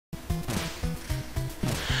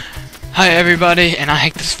Hi everybody, and I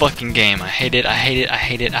hate this fucking game. I hate it, I hate it, I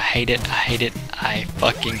hate it, I hate it, I hate it, I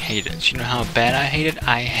fucking hate it. You know how bad I hate it?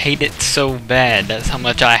 I hate it so bad. That's how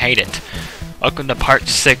much I hate it. Welcome to part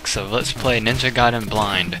 6 of Let's Play Ninja Gaiden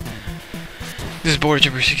Blind. This is Border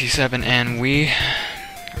Jumper 67, and we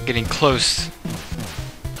are getting close.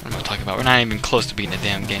 What am I talking about? We're not even close to beating the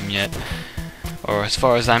damn game yet. Or as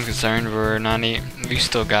far as I'm concerned, we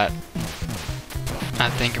still got,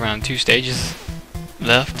 I think, around 2 stages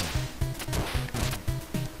left.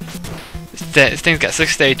 This thing's got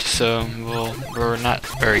 6 stages, so we're not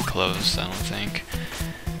very close, I don't think.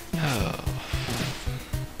 Oh.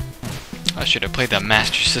 I should have played the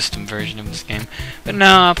Master System version of this game. But no,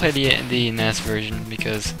 I'll play the NES version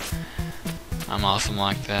because I'm awesome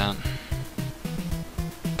like that.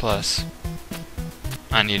 Plus,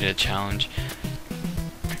 I needed a challenge.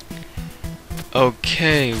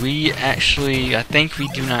 Okay, I think we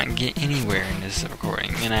do not get anywhere in this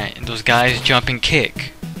recording. And those guys jump and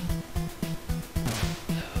kick.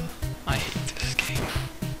 I hate this game.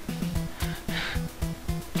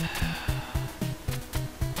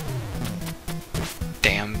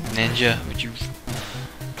 Damn ninja, would you...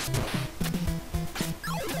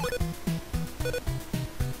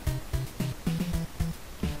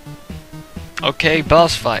 Okay,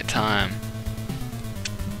 boss fight time.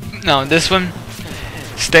 No, this one,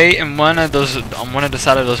 stay in one of those, on one of the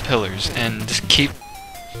side of those pillars, and just keep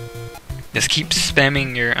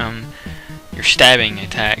spamming your stabbing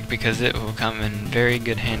attack, because it will come in very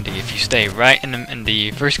good handy. If you stay right in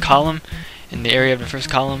the first column, in the area of the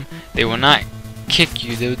first column, they will not kick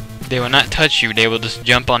you. They will not touch you. They will just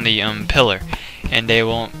jump on the pillar, and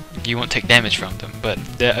you won't take damage from them. But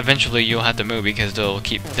eventually you'll have to move because they'll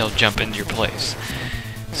jump into your place.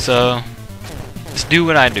 So just do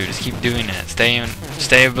what I do. Just keep doing that. Stay in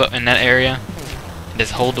that area, and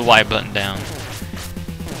just hold the Y button down,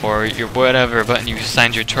 or your whatever button you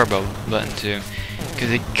assigned your turbo button to,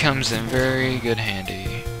 because it comes in very good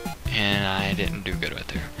handy. And I didn't do good right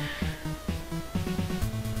there.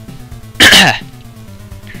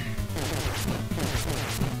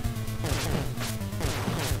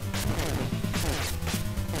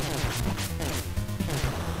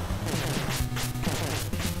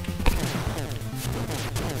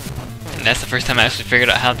 And that's the first time I actually figured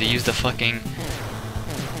out how to use the fucking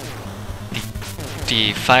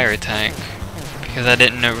the fire attack, because I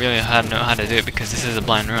didn't know how to do it, because this is a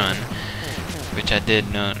blind run, which I did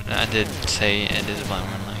say it is a blind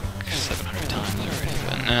run like 700 times already,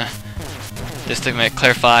 but just to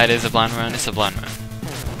clarify, it is a blind run. It's a blind run,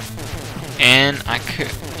 and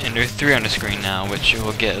there's 3 on the screen now, which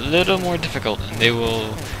will get a little more difficult, and they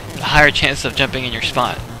will a higher chance of jumping in your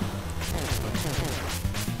spot.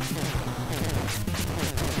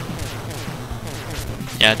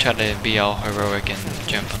 Yeah, I try to be all heroic and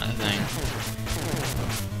jump on that thing.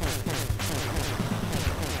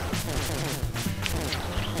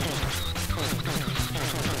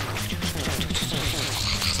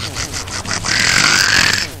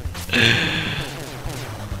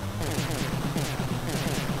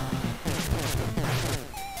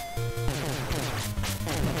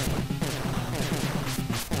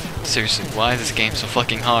 Seriously, why is this game so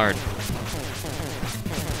fucking hard?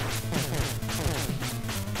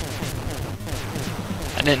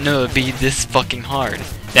 I didn't know it would be this fucking hard.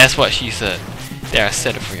 That's what she said. There, I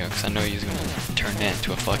said it for you, because I know you're gonna turn that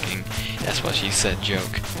into a fucking that's what she said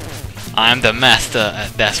joke. I'm the master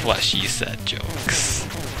at that's what she said jokes.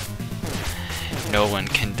 No one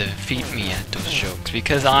can defeat me at those jokes,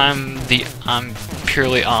 because I'm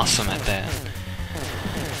purely awesome at that.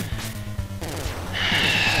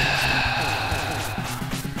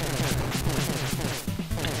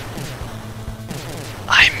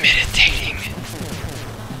 I'm meditating.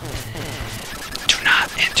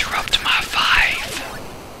 Interrupt my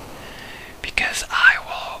 5, because I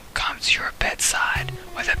will come to your bedside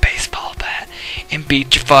with a baseball bat and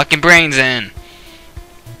beat your fucking brains in.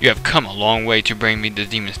 You have come a long way to bring me the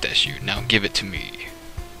demon statue. Now give it to me.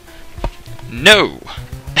 No.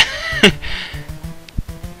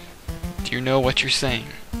 Do you know what you're saying?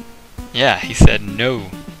 Yeah, he said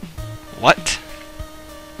no. What?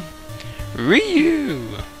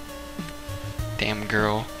 Ryu. Damn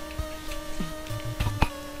girl.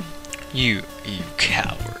 You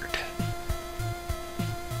coward.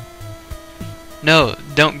 No,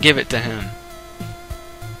 don't give it to him.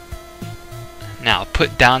 Now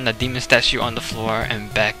put down the demon statue on the floor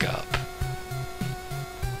and back up.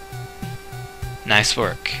 Nice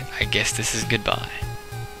work. I guess this is goodbye.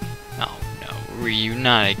 Oh no, Ryu,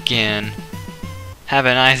 not again. Have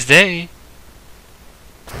a nice day.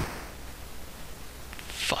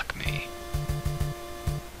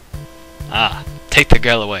 Ah, take the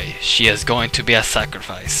girl away. She is going to be a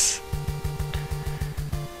sacrifice.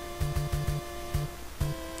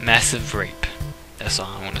 Massive rape. That's all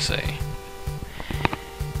I want to say.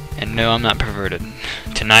 And no, I'm not perverted.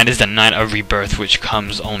 Tonight is the night of rebirth, which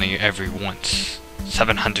comes only every once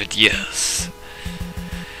 700 years.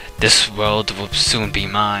 This world will soon be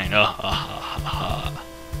mine.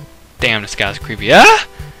 Damn, this guy's creepy. Ah!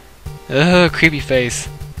 Creepy face.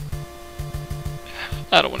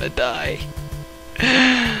 I don't want to die.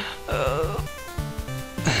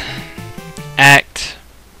 Act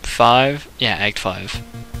 5? Yeah, Act 5.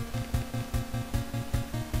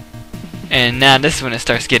 And now this is when it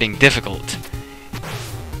starts getting difficult.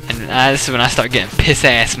 And this is when I start getting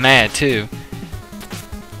piss-ass mad, too.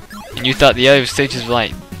 And you thought the other stages were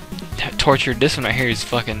like torture. This one right here is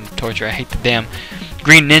fucking torture. I hate the damn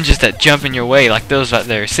green ninjas that jump in your way like those right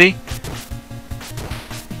there. See?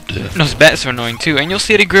 Those bats are annoying too. And you'll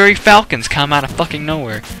see the grey falcons come out of fucking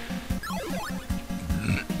nowhere.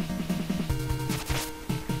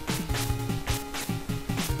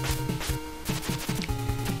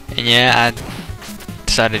 And yeah, I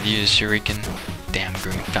decided to use Shuriken. Damn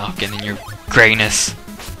green falcon and your grayness.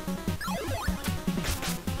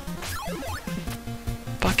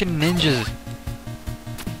 Fucking ninjas.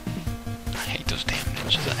 I hate those damn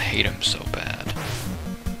ninjas. I hate them so bad.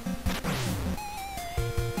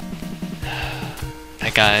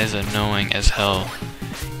 That guy is annoying as hell.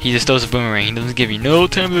 He just throws a boomerang. He doesn't give you no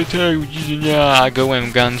time to attack. Yeah, I go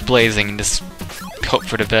in guns blazing and just hope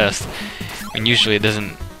for the best. And usually it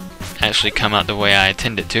doesn't actually come out the way I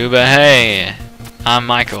intend it to. But hey, I'm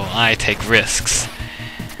Michael. I take risks.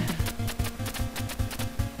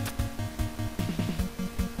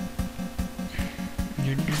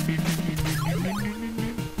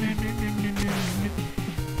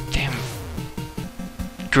 Damn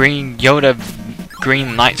green Yoda,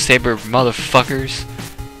 green lightsaber motherfuckers.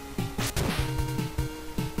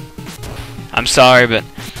 I'm sorry, but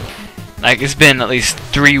like it's been at least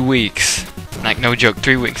 3 weeks. Like no joke,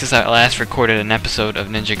 3 weeks since I last recorded an episode of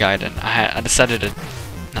Ninja Gaiden. I decided to,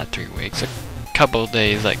 not 3 weeks, a couple of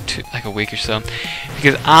days, like a week or so,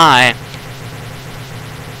 because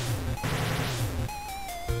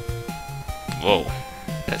whoa,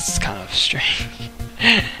 that's kind of strange.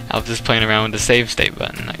 I was just playing around with the save state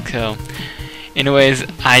button, like so. Anyways,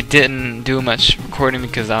 I didn't do much recording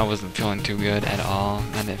because I wasn't feeling too good at all.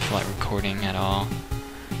 I didn't feel like recording at all.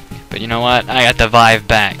 But you know what? I got the vibe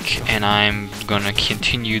back, and I'm gonna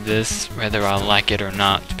continue this whether I like it or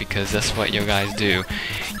not, because that's what you guys do.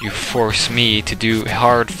 You force me to do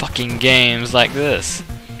hard fucking games like this.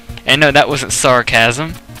 And no, that wasn't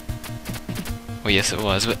sarcasm. Well, yes it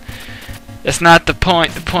was, but that's not the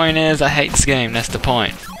point. The point is I hate this game. That's the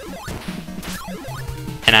point.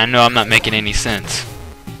 And I know I'm not making any sense.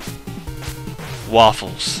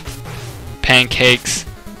 Waffles. Pancakes.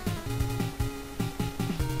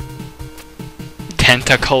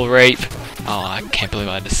 Tentacle rape. Oh, I can't believe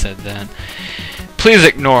I just said that. Please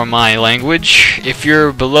ignore my language. If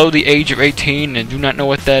you're below the age of 18 and do not know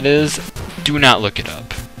what that is, do not look it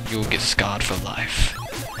up. You will get scarred for life.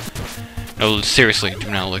 No, seriously, do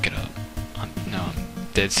not look it up. No, I'm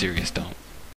dead serious, don't.